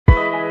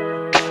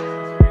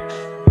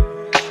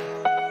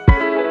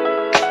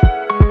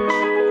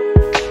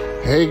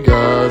Hey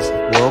guys,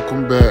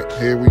 welcome back.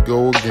 Here we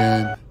go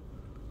again.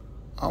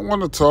 I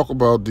want to talk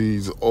about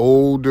these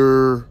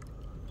older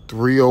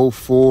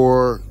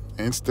 304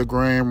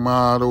 Instagram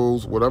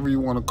models, whatever you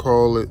want to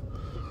call it,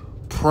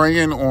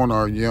 preying on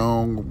our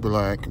young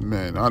black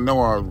men. I know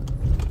I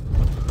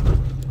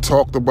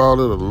talked about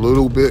it a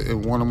little bit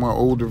in one of my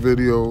older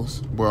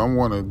videos, but I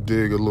want to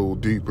dig a little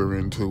deeper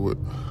into it.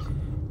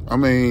 I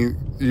mean,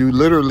 you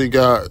literally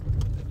got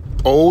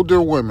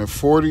older women,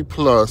 40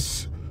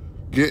 plus,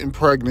 getting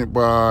pregnant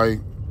by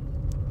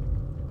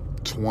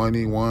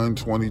 21,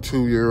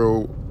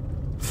 22-year-old,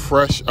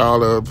 fresh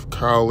out of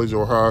college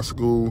or high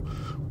school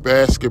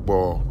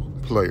basketball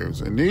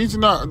players. And these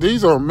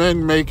are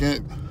men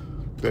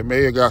that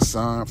may have got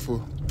signed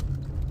for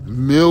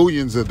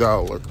millions of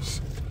dollars.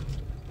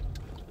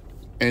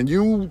 And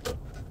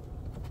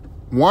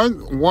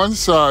one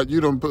side,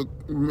 you done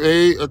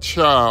made a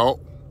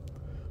child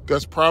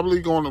that's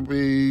probably going to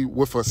be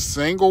with a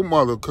single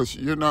mother, because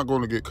you're not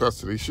going to get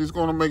custody. She's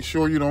going to make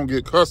sure you don't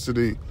get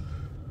custody,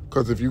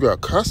 because if you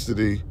got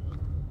custody,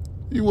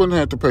 you wouldn't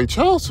have to pay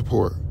child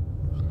support.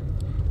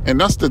 And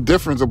that's the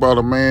difference about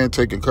a man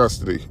taking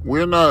custody.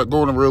 We're not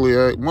going to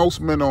really most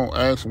men don't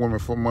ask women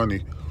for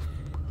money.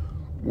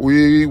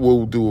 We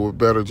will do a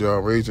better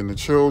job raising the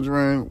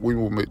children. We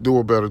will do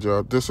a better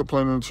job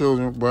disciplining the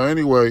children. But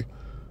anyway,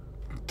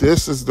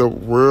 this is the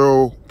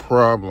real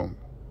problem.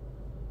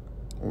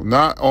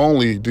 Not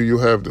only do you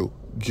have to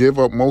give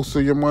up most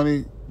of your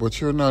money, but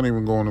you're not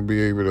even going to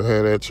be able to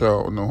have that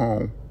child in the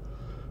home.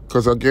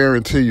 Because I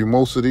guarantee you,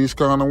 most of these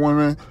kind of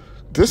women,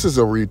 this is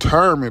a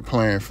retirement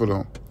plan for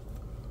them.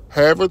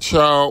 Have a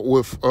child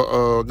with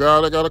a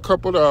guy that got a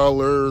couple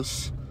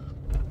dollars,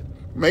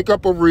 make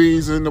up a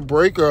reason to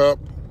break up,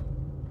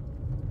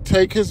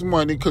 take his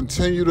money,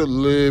 continue to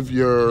live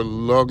your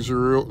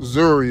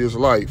luxurious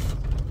life.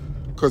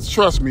 Because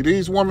trust me,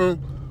 these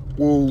women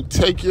will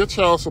take your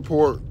child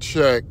support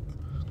check,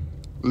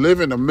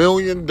 live in $1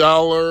 million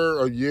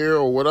a year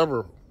or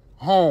whatever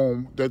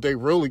home that they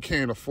really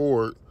can't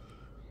afford,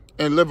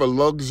 and live a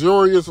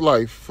luxurious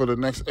life for the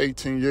next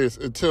 18 years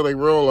until they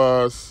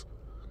realize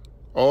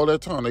all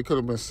that time they could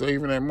have been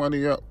saving that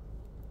money up.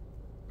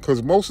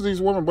 Because most of these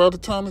women, by the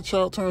time the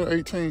child turns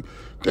 18,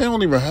 they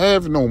don't even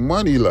have no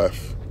money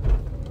left.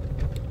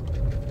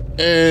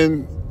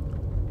 And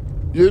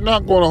you're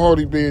not going to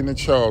hardly be in the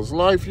child's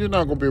life. You're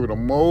not going to be able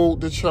to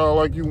mold the child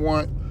like you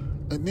want.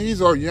 And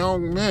these are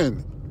young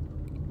men.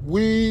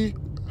 We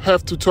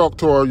have to talk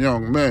to our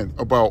young men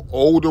about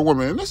older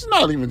women. And it's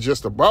not even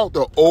just about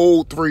the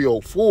old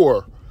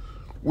 304.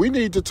 We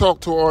need to talk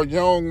to our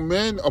young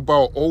men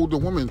about older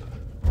women.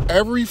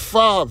 Every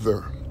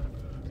father,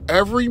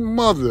 every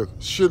mother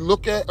should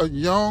look at a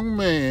young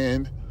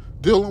man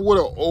dealing with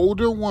an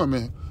older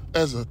woman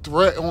as a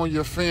threat on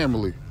your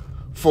family.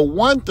 For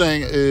one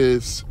thing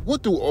is, why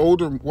do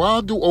older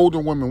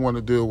women want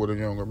to deal with a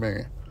younger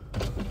man?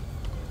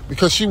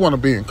 Because she want to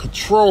be in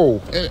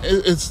control. And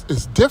it's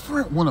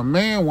different when a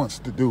man wants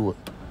to do it.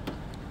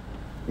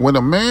 When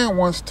a man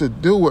wants to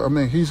do it, I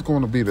mean, he's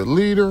going to be the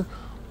leader.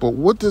 But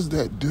what does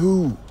that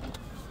do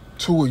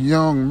to a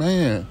young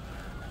man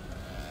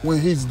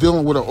when he's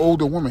dealing with an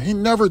older woman? He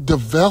never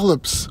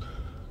develops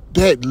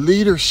that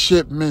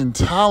leadership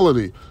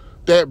mentality,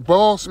 that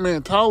boss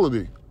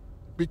mentality.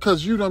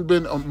 Because you done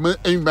been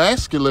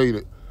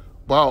emasculated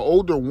by an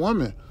older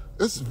woman.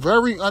 It's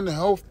very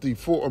unhealthy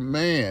for a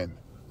man,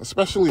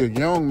 especially a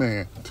young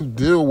man, to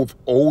deal with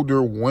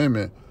older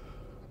women.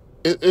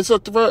 It's a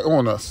threat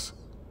on us.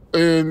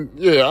 And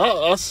yeah,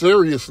 I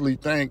seriously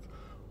think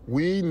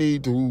we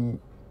need to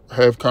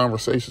have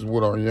conversations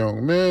with our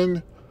young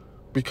men,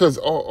 because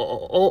a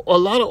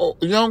lot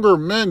of younger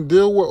men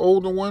deal with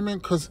older women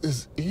because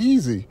it's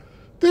easy.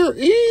 They're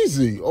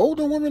easy.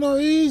 Older women are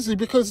easy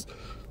because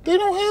they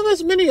don't have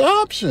as many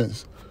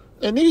options.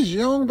 And these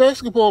young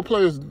basketball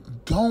players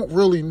don't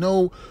really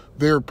know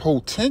their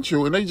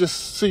potential, and they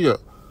just see a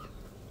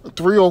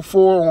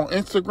 304 on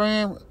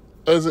Instagram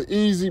as an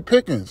easy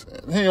pickings.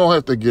 He don't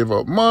have to give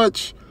up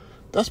much.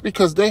 That's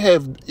because they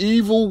have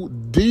evil,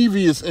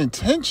 devious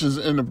intentions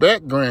in the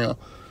background.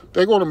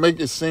 They're going to make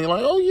it seem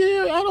like, oh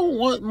yeah, I don't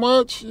want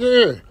much,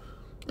 yeah.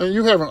 And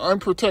you having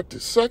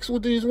unprotected sex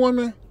with these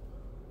women,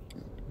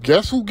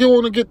 guess who's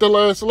going to get the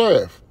last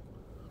laugh?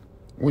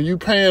 When you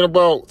paying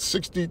about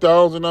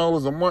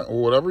 $60,000 a month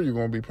or whatever you're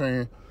going to be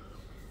paying.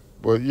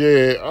 But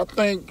yeah, I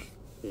think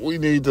we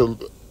need to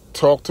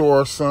talk to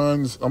our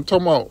sons. I'm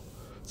talking about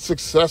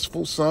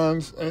successful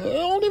sons. And it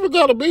don't even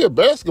got to be a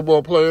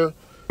basketball player.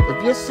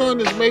 If your son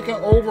is making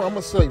over, I'm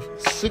going to say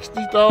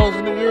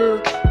 $60,000 a year,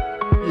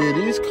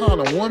 yeah, these kind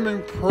of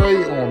women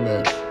prey on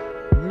men.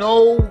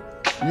 No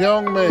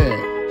young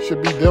man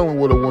should be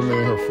dealing with a woman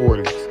in her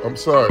 40s. I'm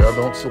sorry, I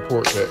don't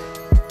support that.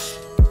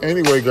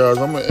 Anyway, guys,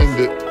 I'm going to end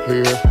it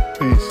here.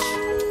 Peace.